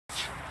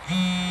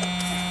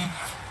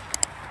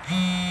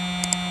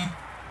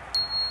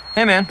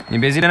Hey man, you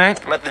busy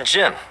tonight? I'm at the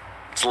gym.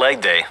 It's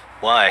leg day.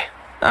 Why?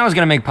 I was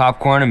gonna make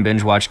popcorn and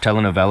binge watch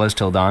telenovelas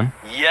till dawn.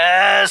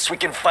 Yes, we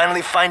can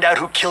finally find out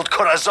who killed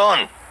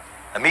Corazon.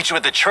 I'll meet you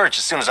at the church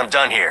as soon as I'm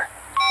done here.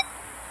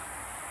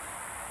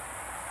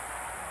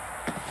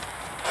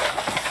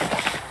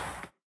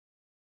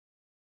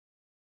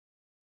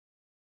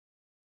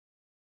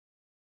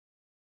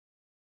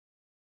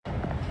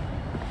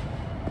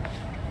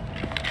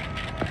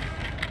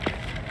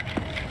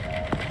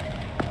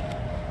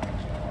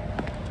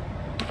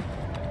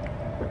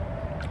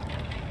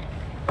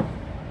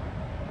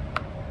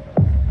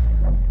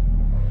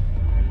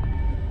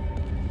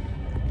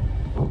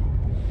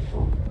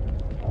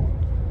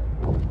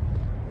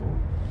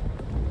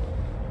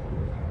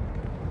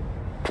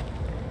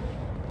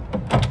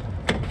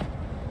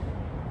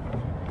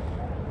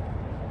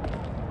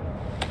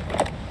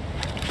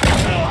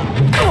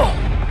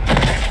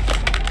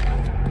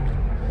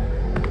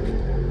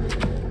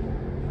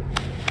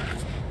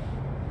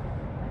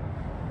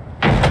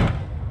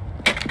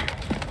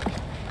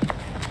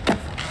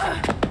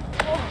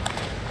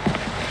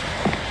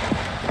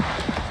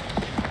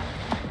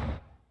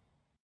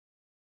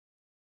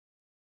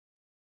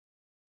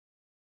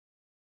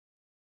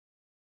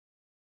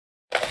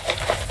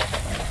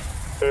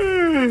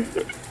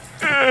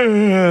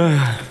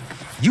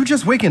 You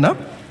just waking up?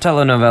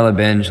 Telenovela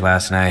binge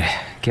last night.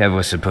 Kev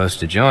was supposed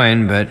to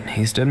join, but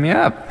he stood me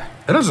up.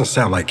 That doesn't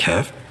sound like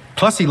Kev.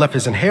 Plus, he left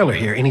his inhaler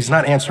here and he's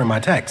not answering my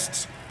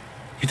texts.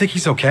 You think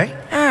he's okay?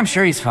 I'm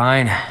sure he's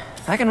fine.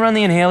 I can run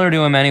the inhaler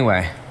to him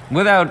anyway,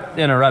 without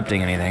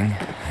interrupting anything,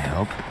 I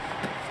hope.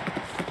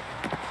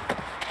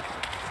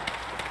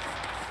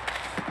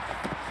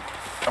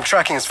 I'm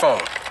tracking his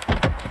phone.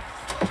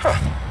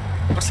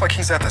 Huh. Looks like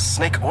he's at the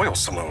Snake Oil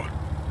Saloon.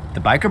 The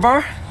biker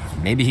bar?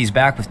 Maybe he's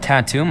back with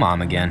Tattoo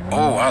Mom again.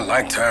 Oh, I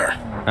liked her.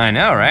 I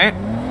know, right?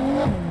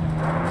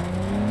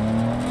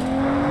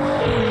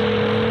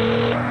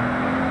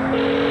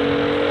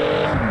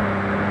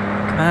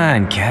 Come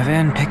on,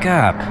 Kevin, pick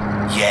up.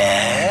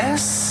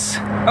 Yes?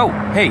 Oh,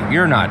 hey,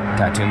 you're not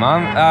Tattoo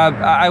Mom.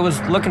 I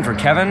was looking for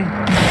Kevin.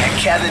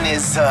 Kevin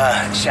is,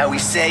 shall we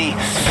say,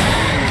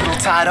 a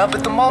little tied up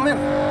at the moment?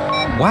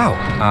 Wow,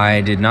 I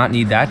did not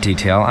need that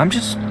detail. I'm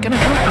just gonna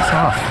drop this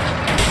off.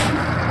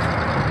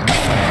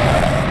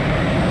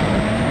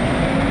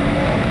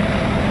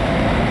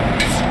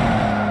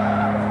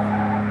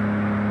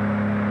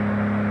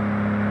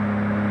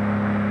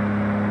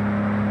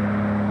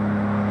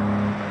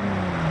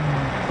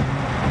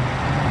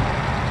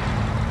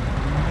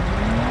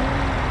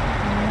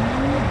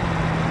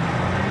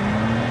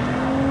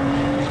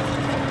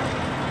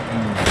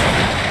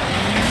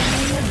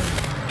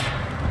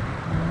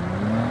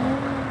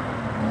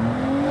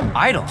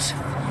 Idols?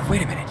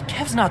 Wait a minute,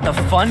 Kev's not the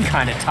fun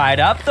kind of tied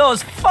up.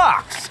 Those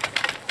fucks!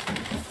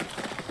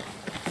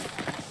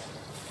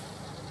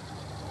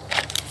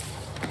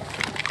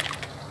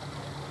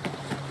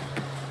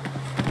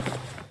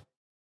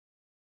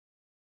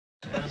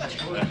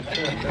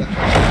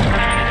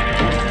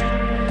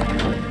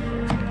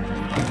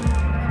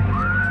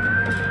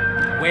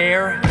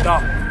 Where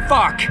the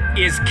fuck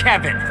is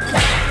Kevin?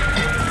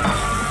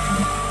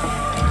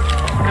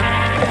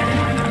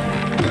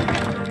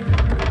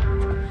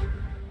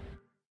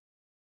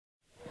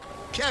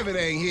 Kevin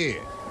ain't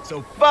here,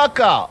 so fuck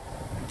off.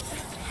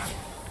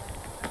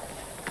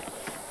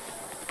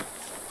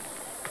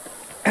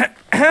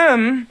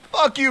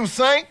 Fuck you,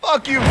 Saint.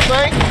 Fuck you,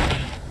 Saint.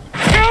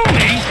 Tell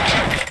me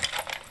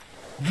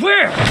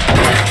where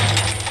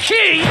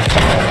he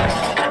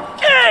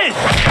is!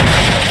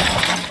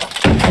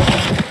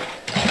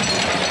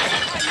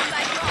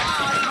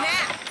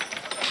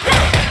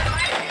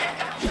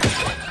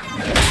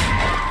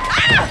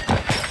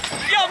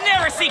 You'll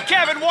never see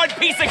Kevin one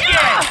piece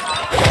again!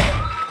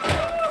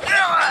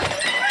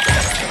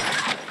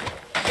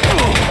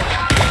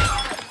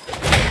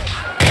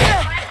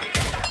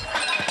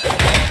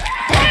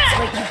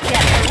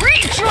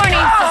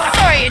 Rejoining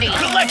society!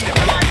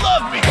 Collectively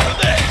love me for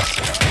this!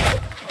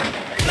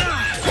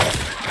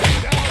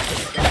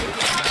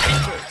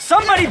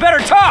 Somebody better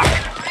talk!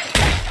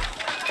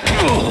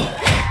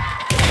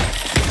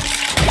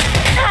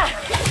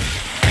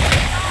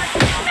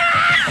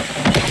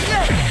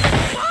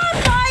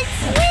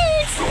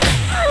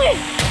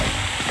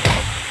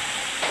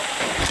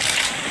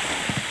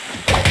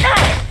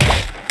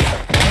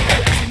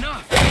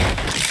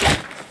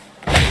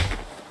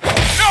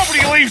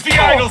 Leaves the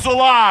idols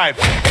alive!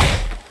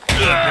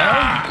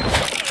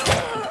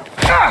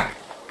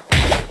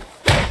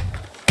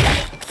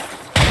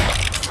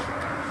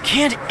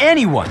 Can't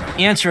anyone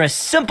answer a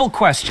simple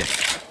question?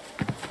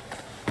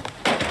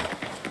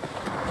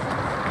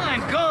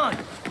 I'm gone!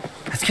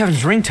 That's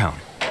Kevin's ringtone.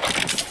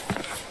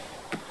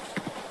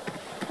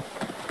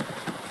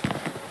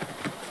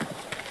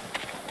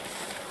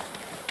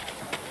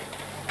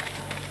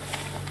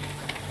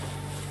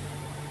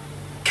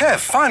 Kev,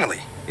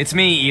 finally! It's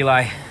me,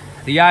 Eli.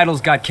 The idols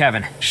got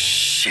Kevin.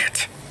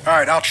 Shit. All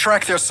right, I'll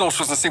track their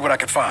socials and see what I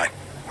can find.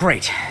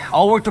 Great.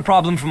 I'll work the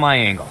problem from my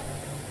angle.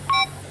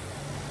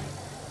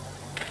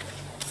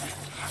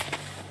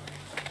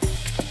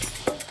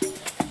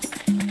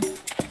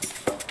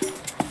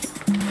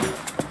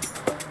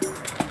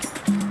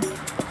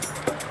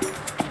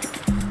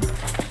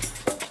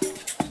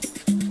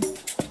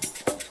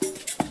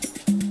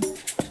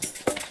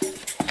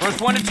 First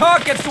one to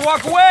talk gets to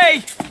walk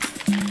away!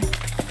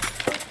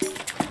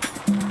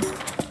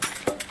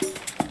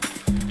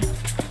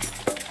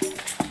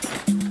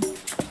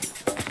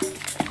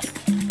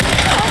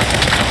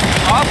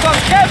 Off on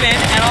Kevin,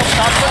 and I'll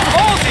stop putting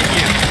holes in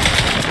you!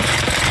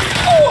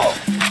 Oh!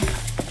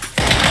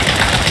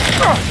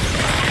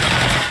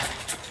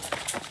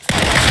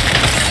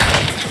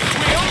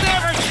 We'll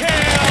never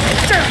kill!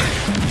 Get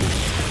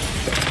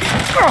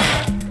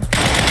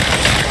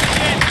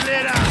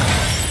lit up!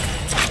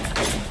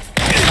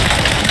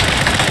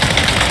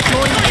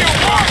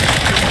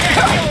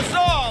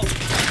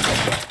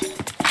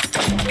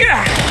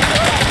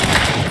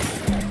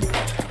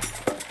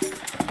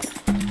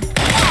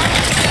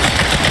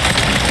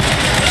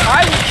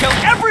 I will kill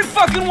every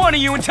fucking one of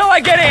you until I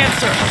get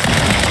answers!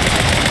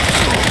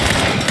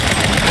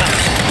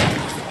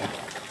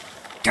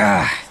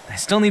 I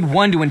still need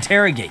one to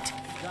interrogate.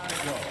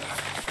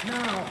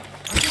 No,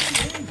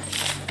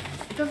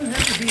 it doesn't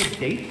have to be a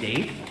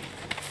date.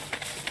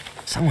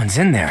 Someone's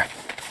in there.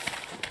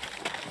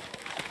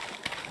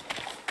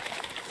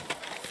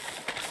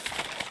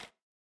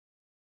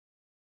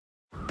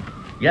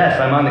 Yes,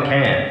 I'm on the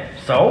can.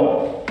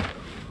 So?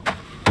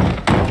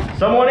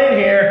 Someone in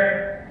here.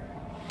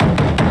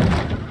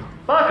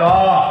 Fuck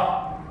off.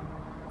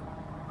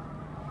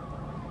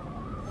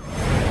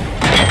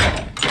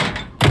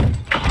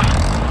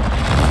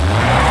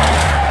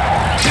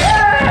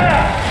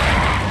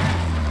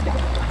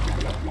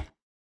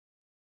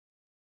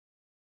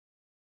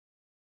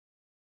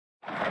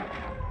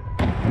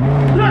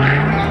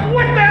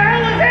 What the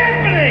hell is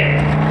happening?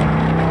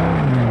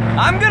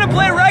 I'm gonna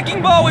play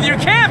wrecking ball with your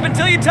camp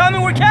until you tell me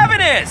where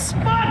Kevin is!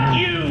 Fuck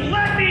you!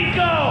 Let me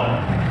go!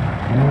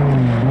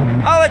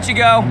 I'll let you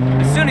go,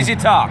 as soon as you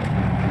talk.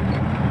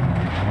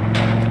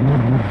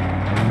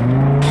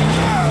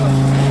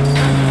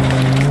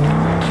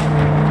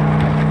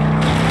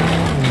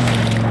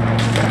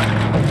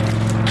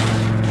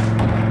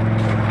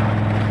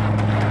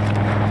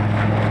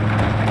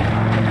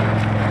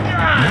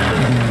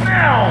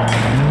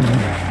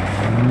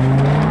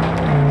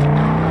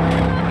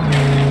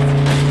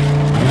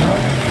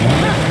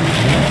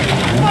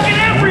 Fucking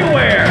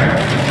everywhere!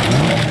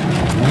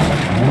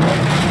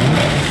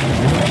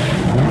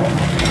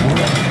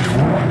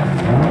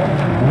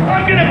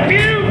 I'm gonna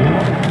puke!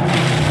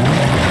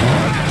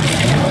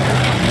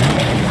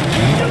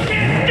 You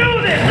can't do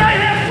this! I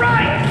have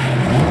rights!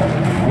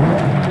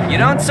 You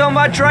don't so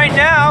much right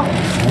now.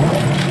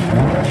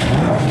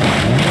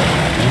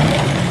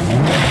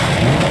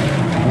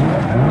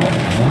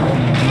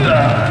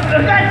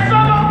 That's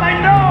some up my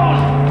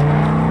nose!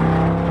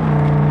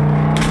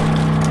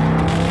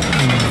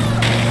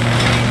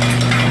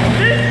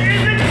 This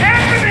isn't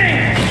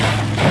happening!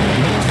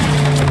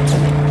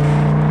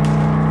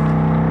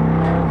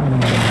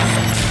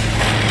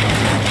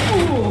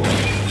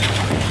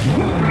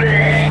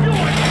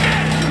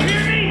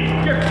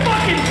 You're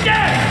fucking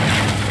dead!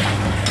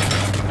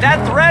 That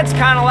threat's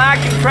kinda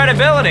lacking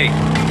credibility.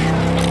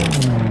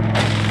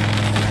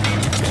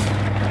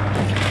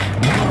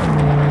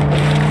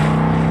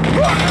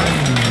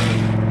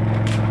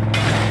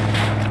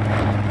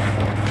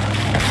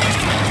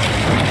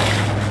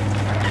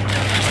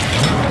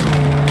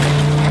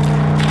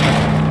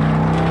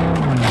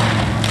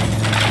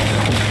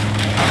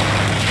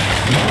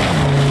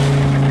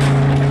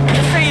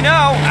 Just so you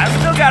know, I've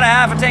still got a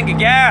half a tank of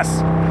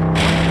gas.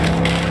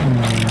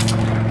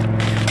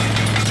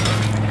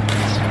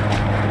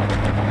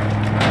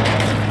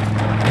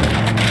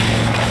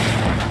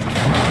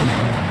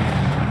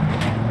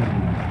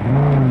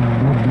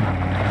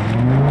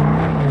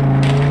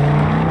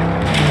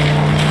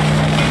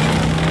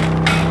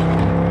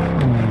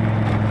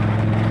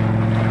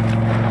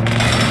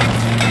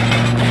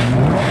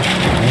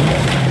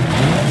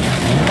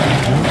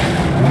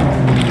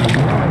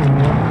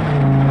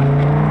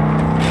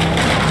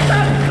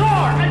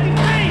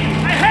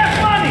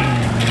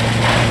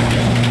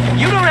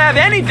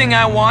 Anything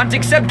I want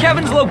except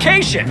Kevin's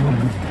location. You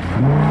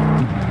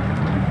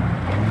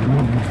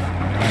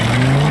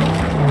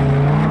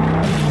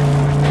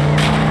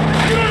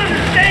don't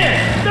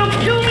understand! They'll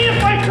kill me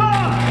if I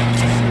talk!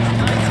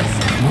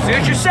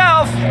 Suit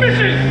yourself.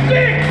 Mr.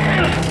 Stick!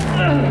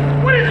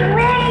 What is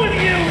wrong with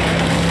you?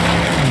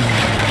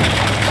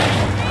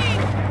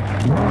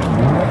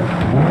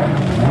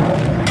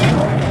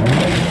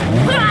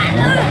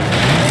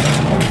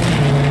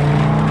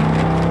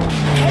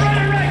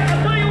 Alright,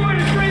 I'll tell you where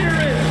the traitor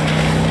is.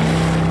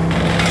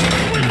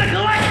 It was the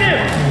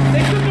collective!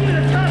 They took him to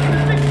the top of the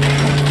big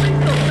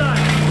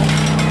sign.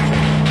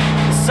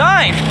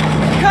 Sign?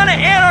 What kind of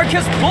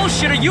anarchist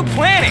bullshit are you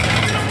planning?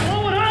 I'm gonna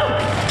blow it up!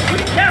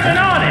 With Kevin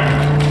on it!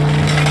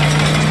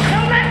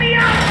 Now let me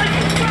out like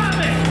you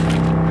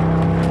promised!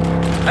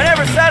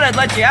 never said I'd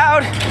let you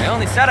out. I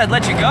only said I'd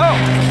let you go.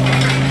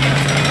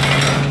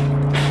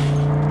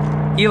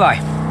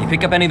 Eli, you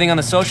pick up anything on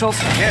the socials?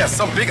 Yeah,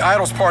 some big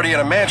idols party at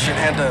a mansion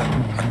and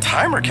a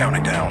timer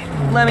counting down.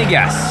 Let me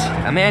guess.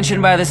 A mansion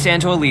by the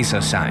Santo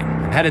Eliso sign.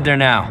 I'm headed there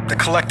now. The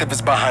collective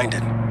is behind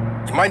it.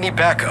 You might need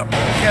backup.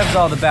 Kev's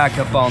all the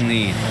backup I'll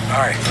need. All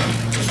right,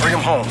 bring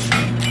him home.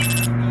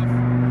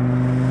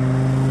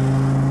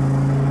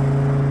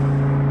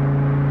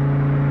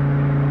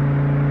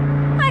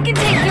 I can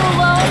take you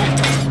alone.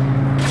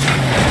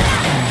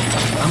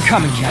 I'm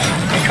coming, Kev.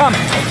 I'm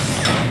coming.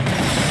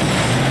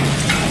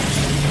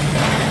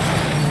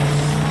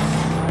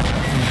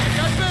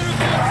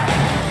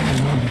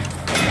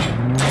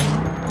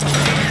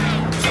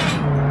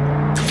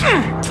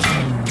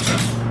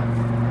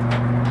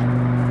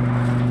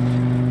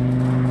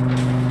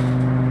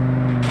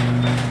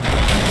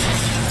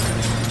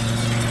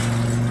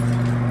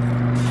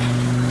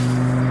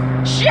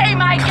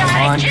 Shame I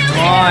gotta kill Come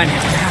you! on,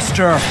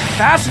 faster,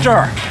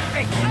 faster!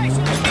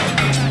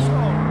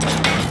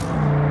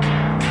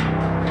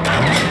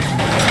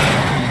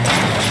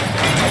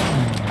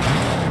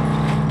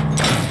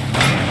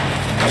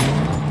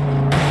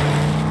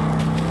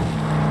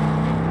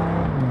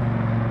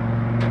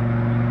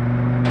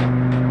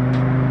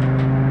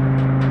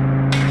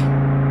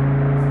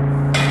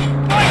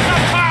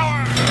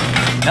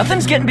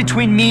 Nothing's getting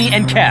between me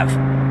and Kev.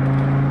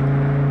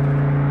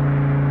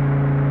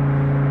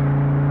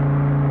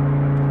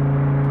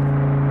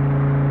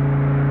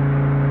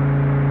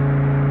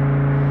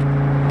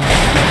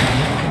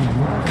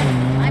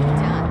 I'm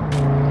done.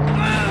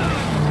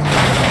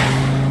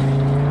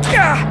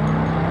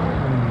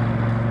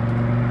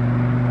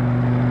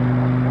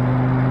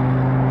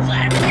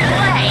 Let's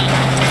play!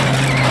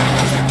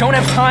 Don't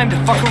have time to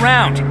fuck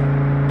around.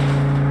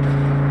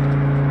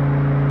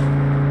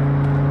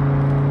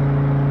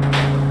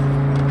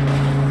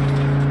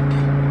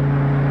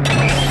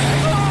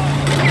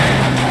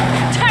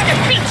 Time to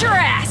beat your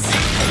ass!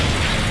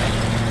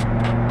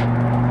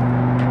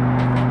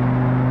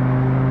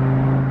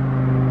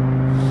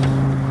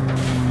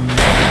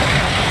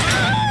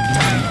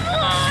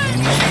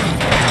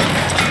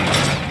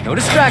 No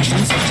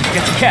distractions, just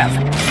get to Kev.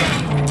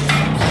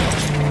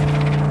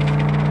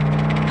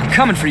 I'm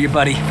coming for you,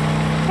 buddy.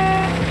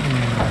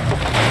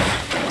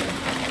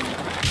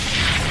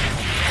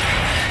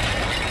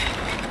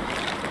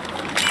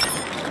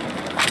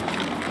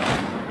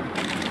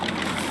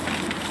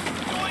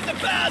 Join the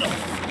battle!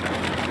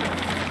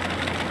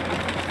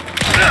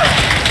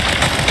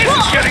 This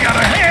is getting out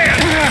of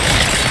hand!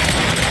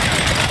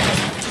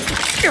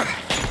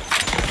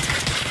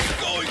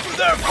 Going for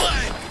their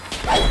flank!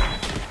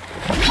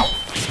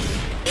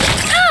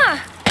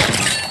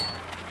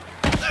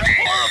 That's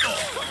horrible!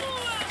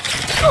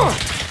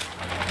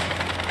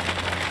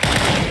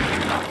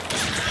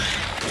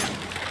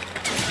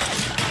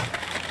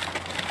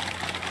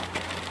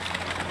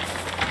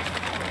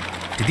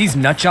 Did these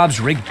nutjobs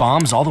rig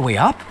bombs all the way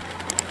up?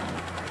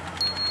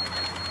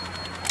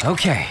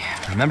 Okay,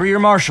 remember your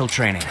martial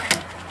training.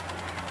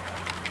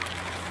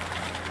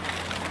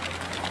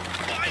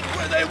 Find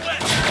where they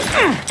went!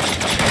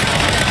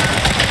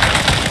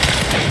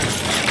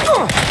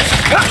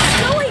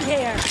 Going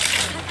here! I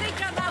think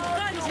I'm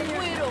outgunned you,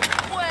 little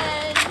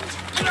friend.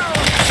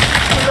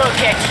 Look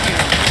at you,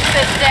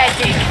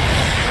 pathetic.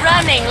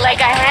 Running like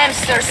a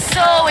hamster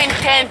so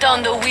intent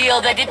on the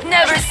wheel that it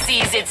never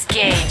sees its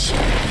cage.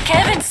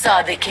 Kevin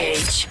saw the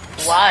cage,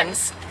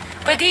 once,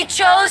 but he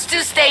chose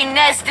to stay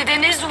nested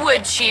in his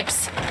wood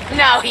chips.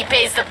 Now he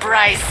pays the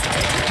price.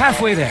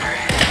 Halfway there.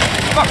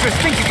 Fuckers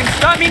think you can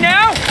stop me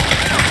now?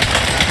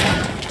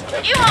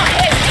 You won't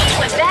hit me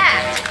with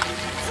that.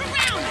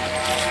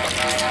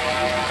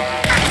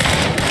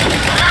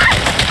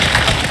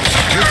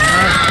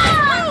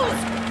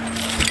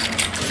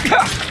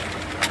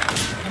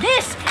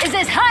 This is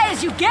as high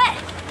as you get!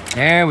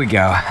 There we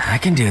go. I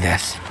can do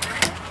this.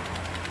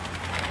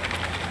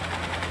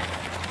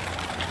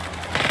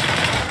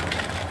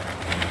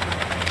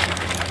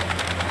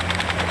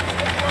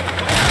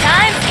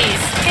 Time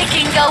is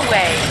ticking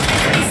away.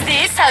 Is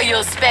this how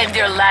you'll spend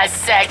your last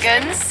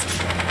seconds?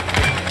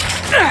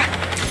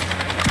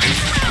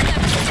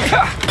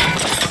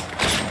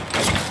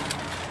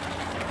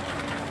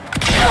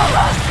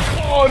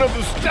 Order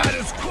the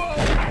status quo!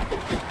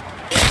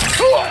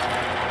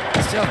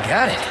 Still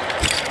got it.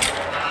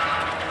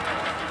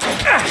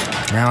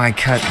 Now I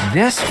cut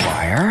this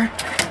wire.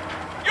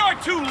 You're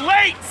too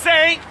late,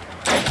 Saint!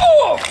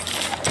 Oh!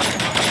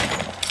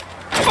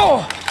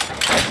 Oh!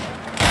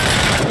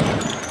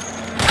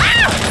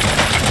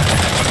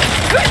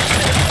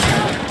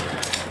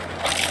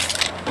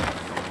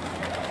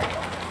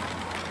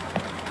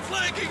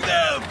 Flanking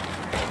them!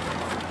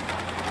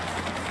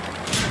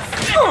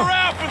 Stick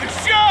around for the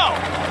show!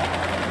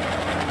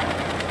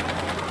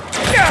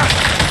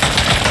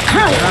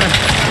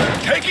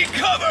 Taking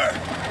cover!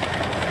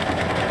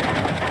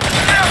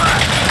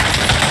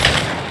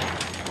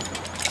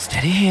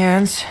 Steady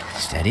hands,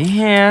 steady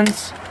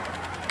hands.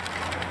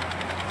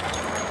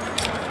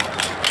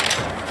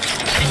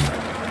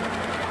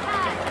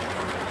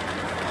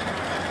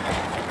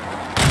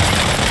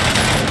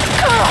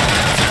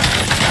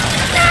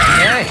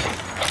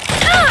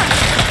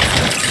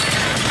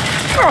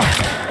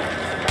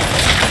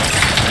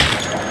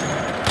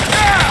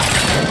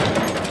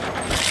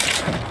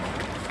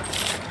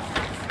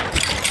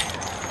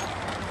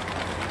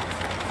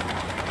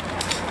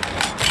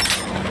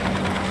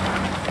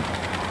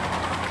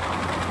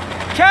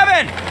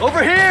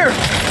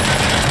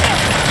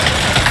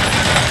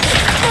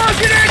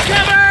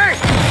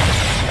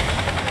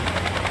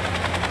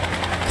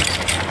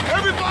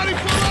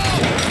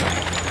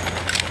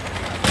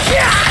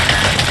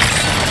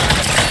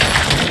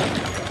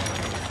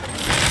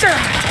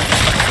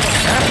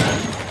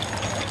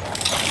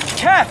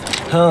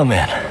 Kev! Oh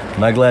man,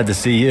 am I glad to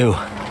see you.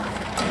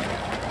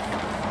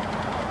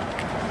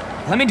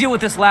 Let me deal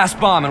with this last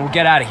bomb and we'll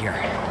get out of here.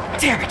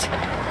 Damn it!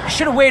 I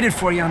should have waited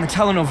for you on the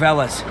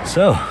telenovelas.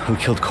 So, who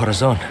killed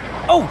Corazon?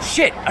 Oh,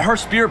 shit! Her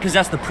spirit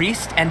possessed the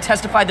priest and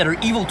testified that her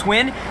evil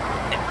twin...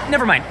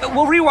 Never mind,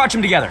 we'll rewatch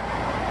them together.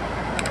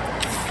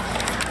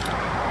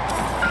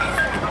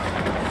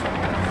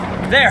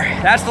 There,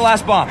 that's the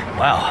last bomb.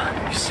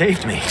 Wow, you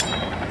saved me.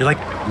 You're like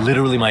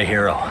literally my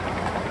hero.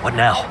 What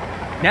now?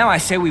 Now I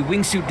say we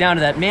wingsuit down to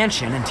that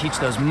mansion and teach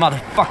those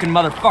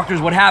motherfuckers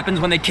what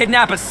happens when they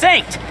kidnap a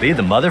saint! Lead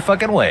the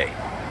motherfucking way.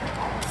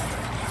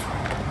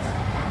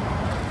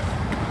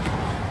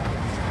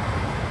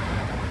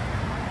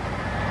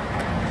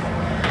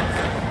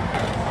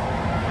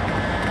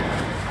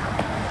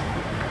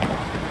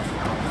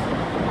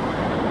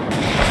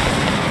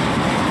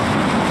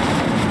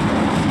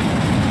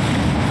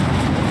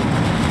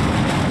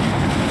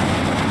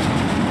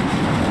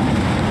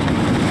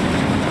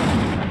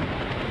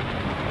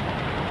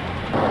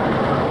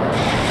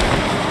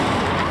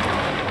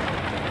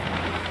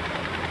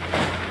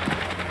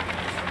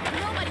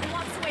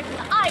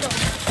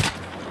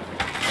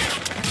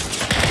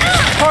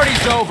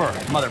 Party's over,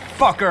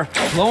 motherfucker.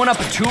 Blowing up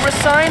a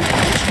tourist sign?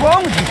 What's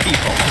wrong with you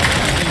people?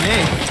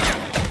 Me.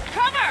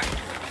 Cover!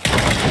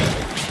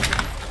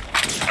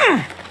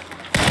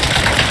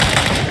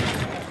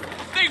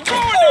 They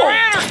ruined their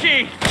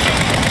anarchy!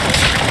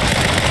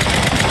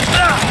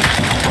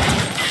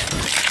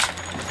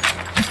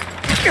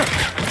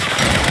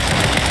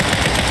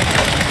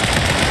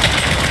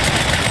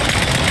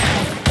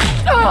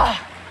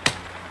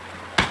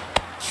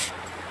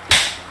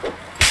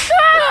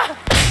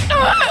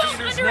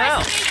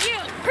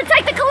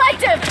 Protect the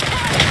collective!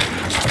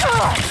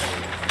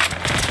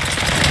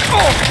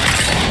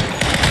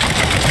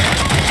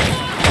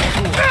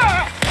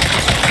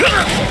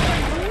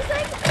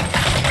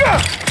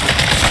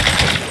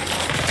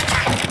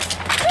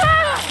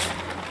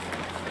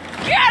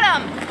 Get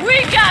him! We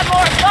got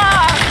more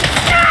bombs!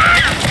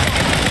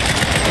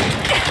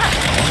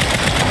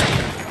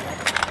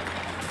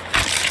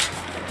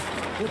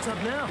 What's up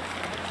now?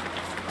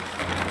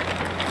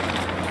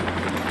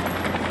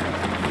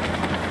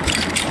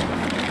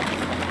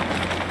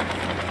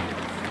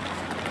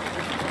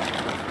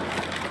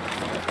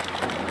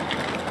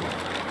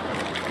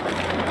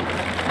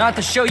 Not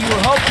the show you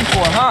were hoping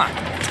for, huh?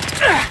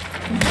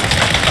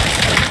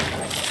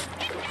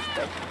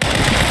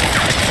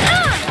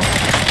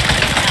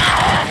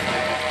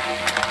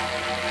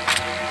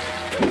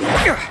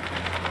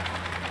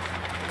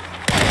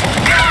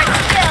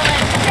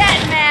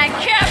 Dead man,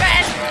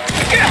 Kevin!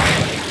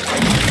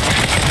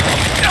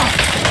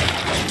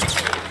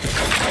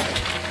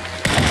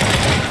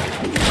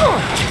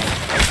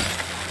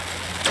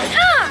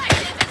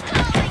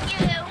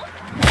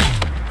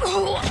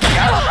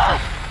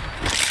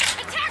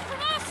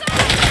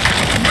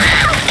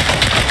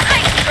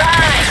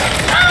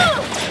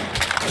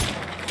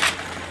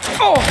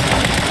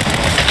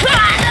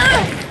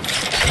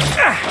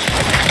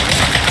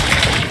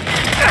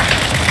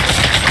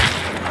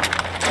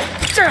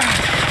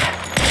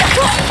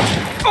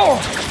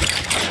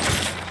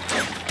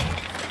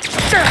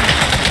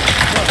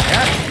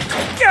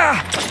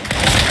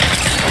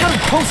 How do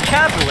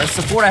post-capitalists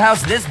support a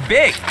house this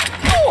big?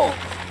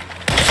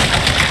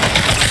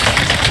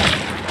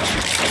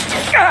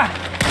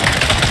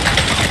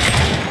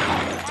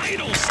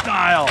 Idol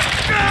style!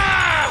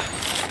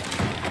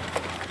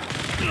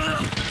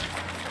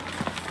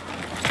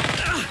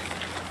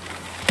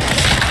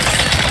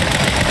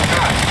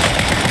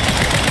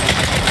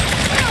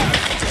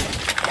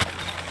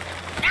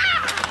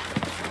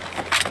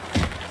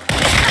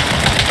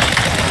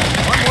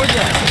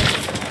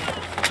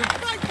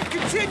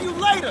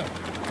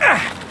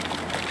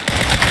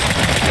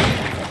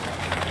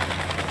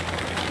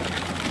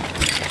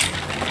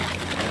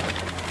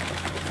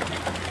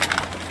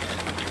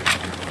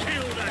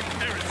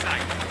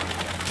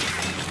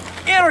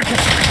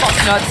 Anarchist fuck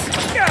nuts.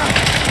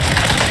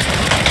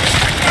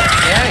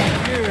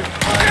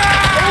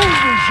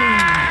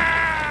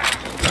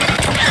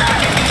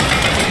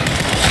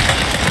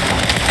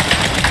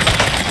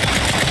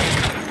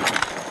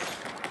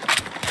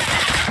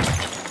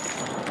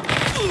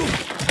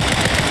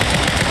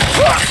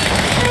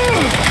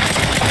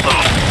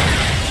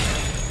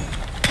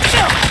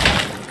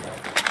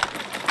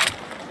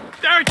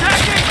 They're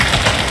attacking!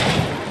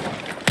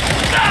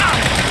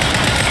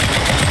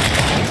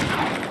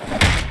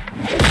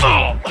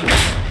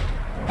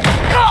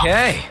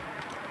 Okay.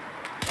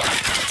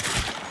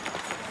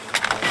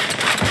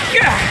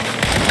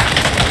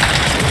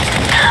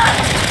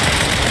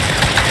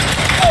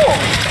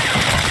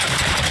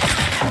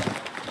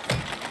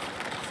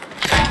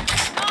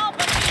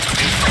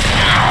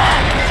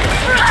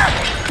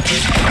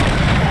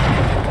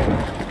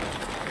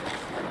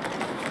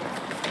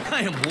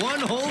 I am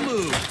one whole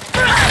move.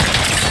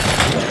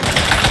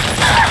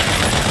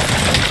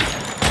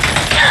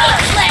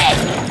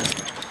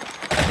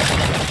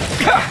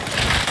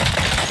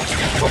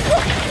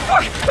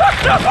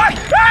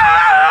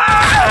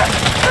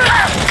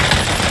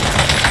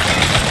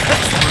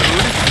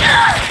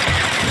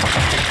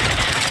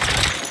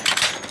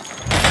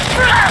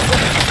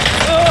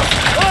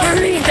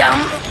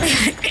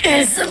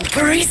 some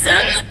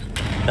prison.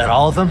 That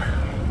all of them?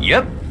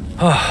 Yep.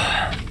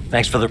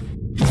 Thanks for the...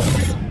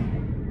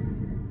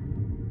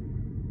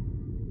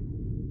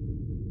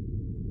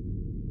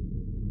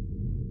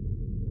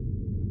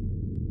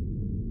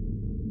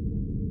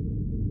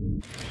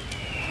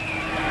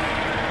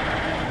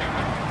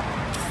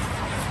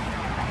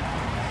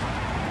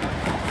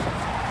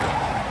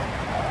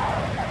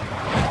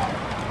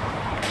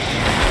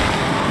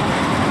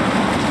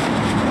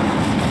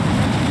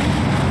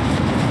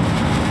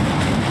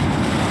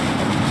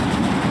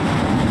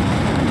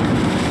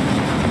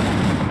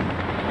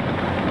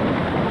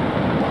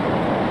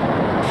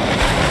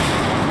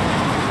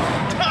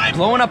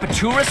 Blowing up a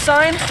tourist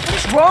sign?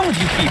 What's wrong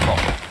with you people?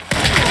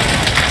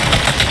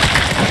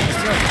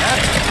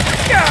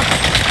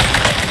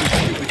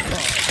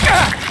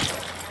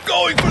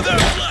 Going for their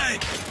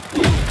flag!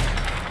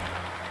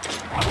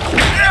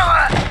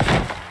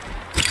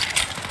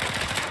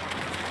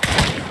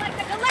 Like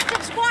the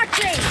collective's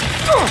watching!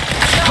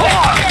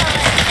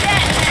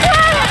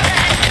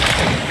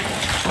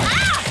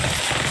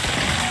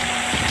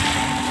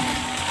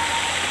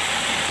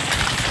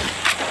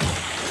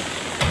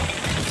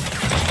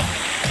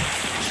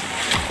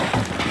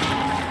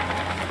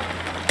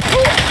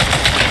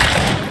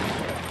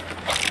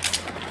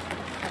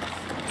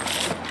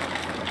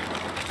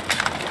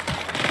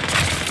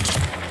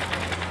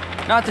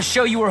 Not the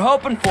show you were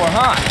hoping for,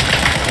 huh?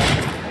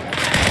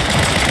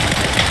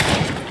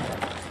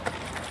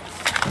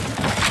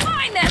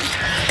 Find them!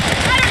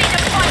 I don't need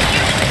to fight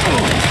you!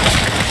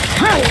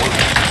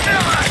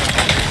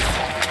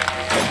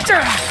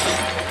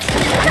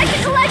 Take the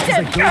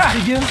collective!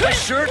 A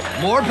shirt,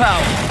 more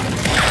power.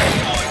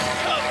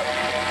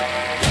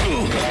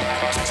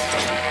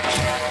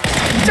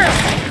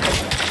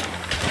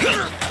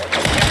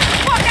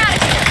 Walk out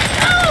of here!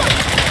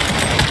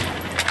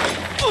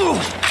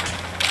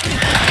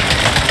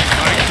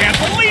 I can't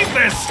believe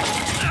this!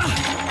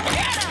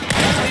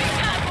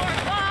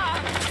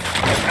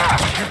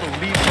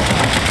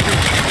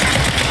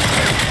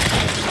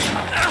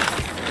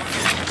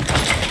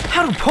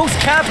 How do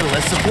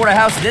post-capitalists support a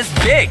house this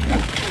big?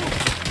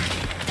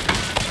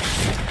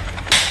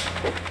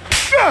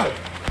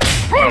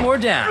 One more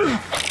down.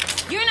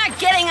 You're not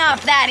getting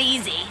off that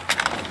easy!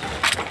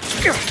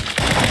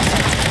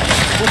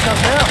 What's up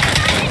now?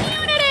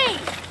 Unity!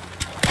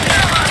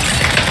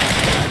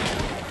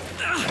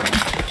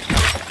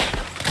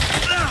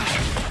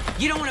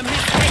 You don't want to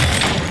miss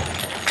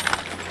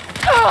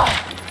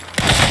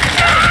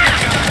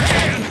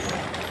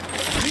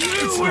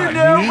It's We're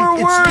not me, never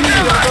it's worthy you.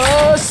 of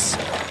us.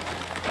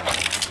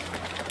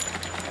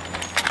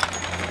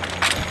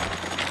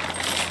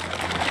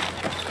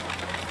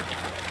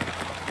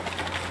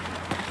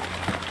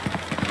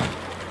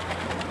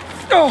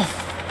 Oh.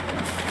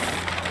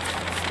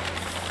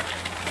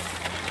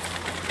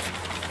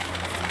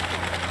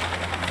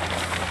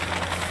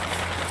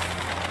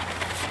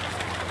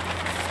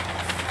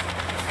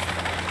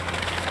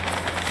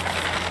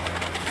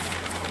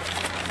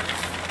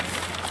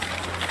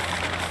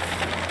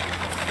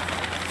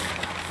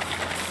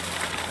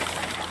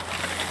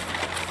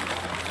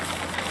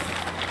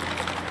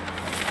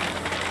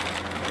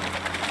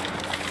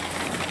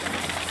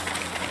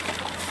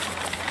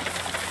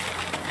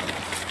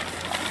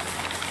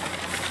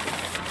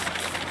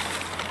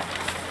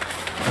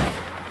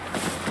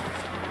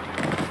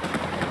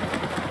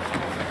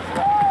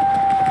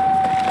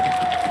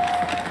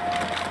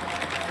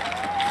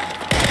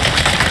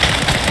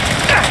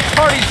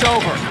 Party's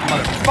over,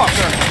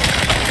 motherfucker!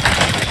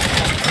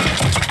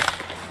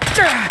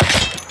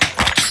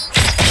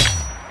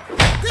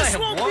 This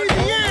won't be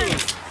the end!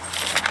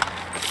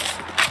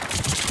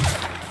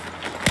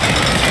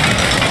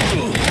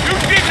 You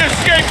didn't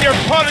escape your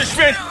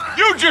punishment!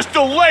 You just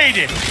delayed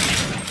it!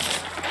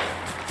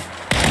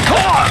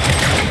 Come on!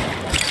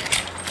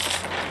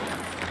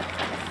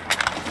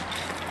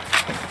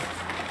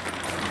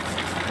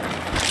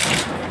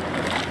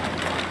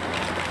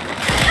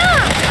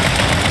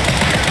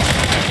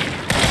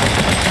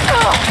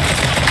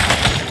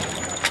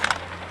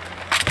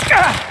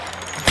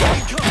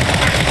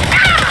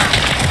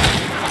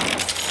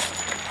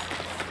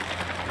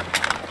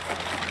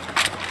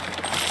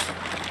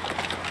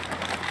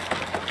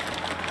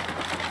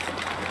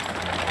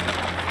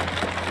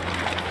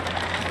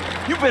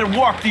 You better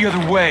walk the other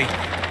way.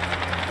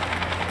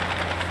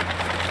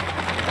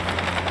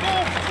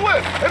 Move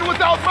swift and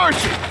without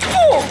mercy.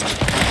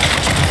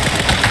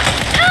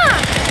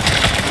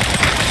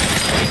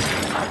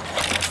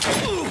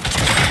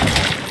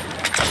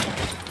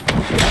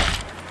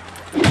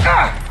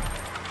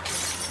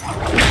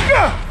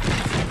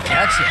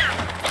 Gotcha.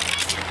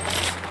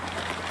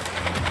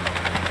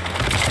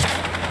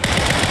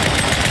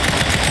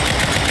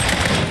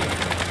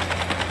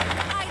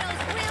 Idols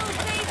will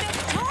be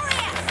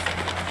victorious!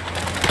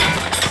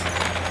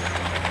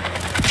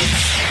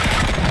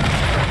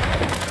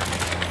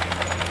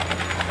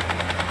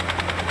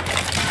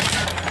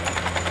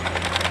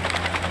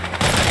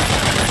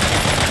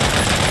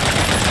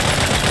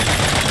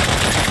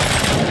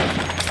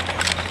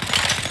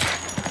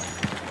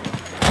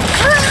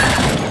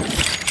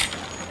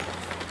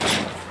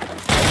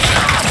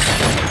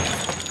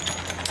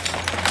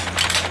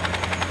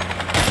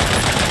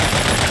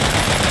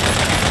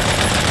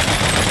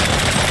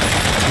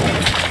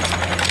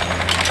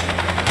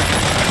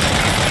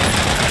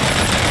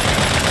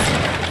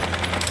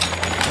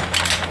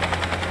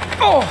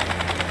 Oh!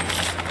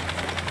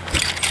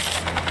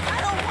 I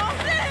don't want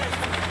this!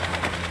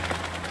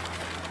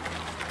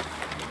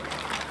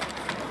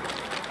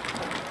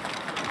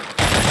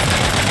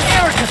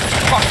 Erica,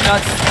 fuck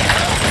nuts!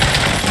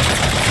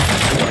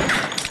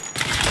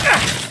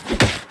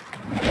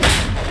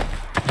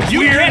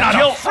 We're not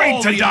kill afraid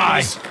all to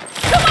die. these.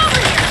 Come over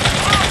here!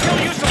 I'll kill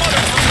you some other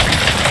time.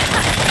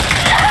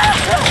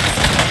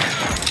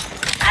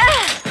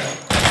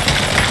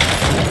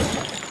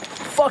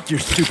 Fuck your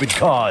stupid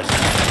cause.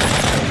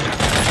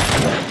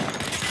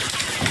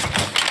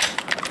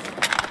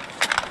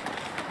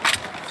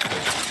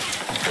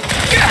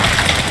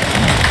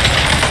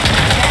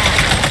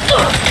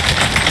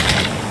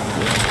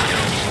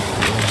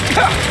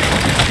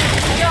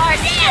 You're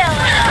still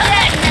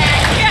dead,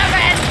 man,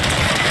 Kevin!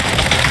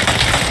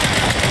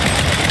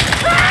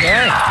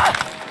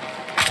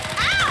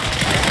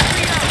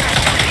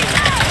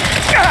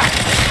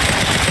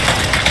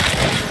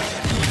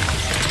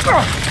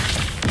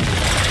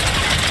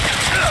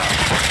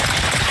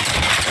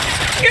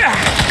 Yeah.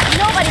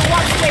 Nobody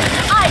walks away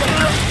from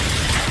idle.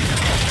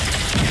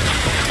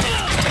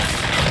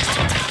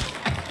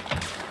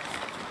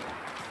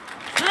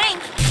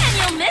 Blink, and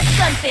you'll miss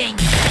something.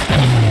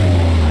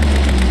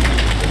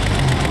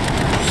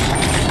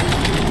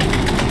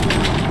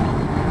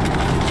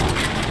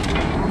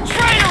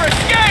 Traitor,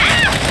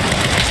 escape!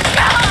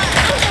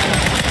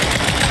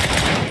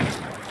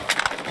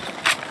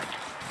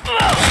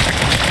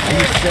 Are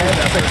you sad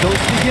as the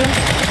ghost begins?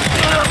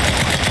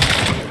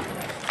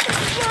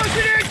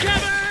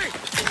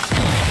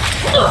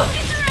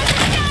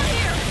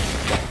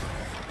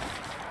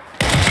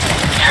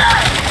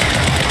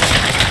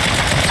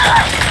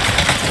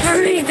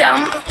 Freedom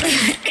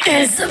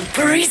is a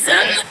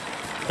prison.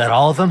 That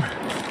all of them?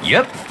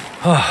 Yep.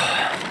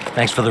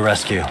 Thanks for the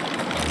rescue.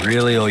 I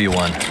really owe you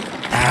one.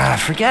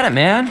 Ah, forget it,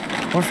 man.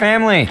 We're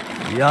family.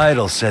 The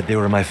idol said they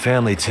were my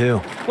family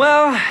too.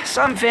 Well,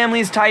 some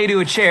families tie you to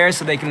a chair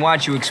so they can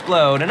watch you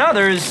explode, and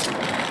others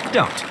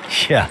don't.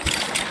 Yeah.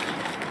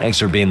 Thanks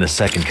for being the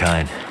second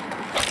kind.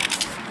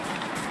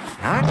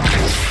 Not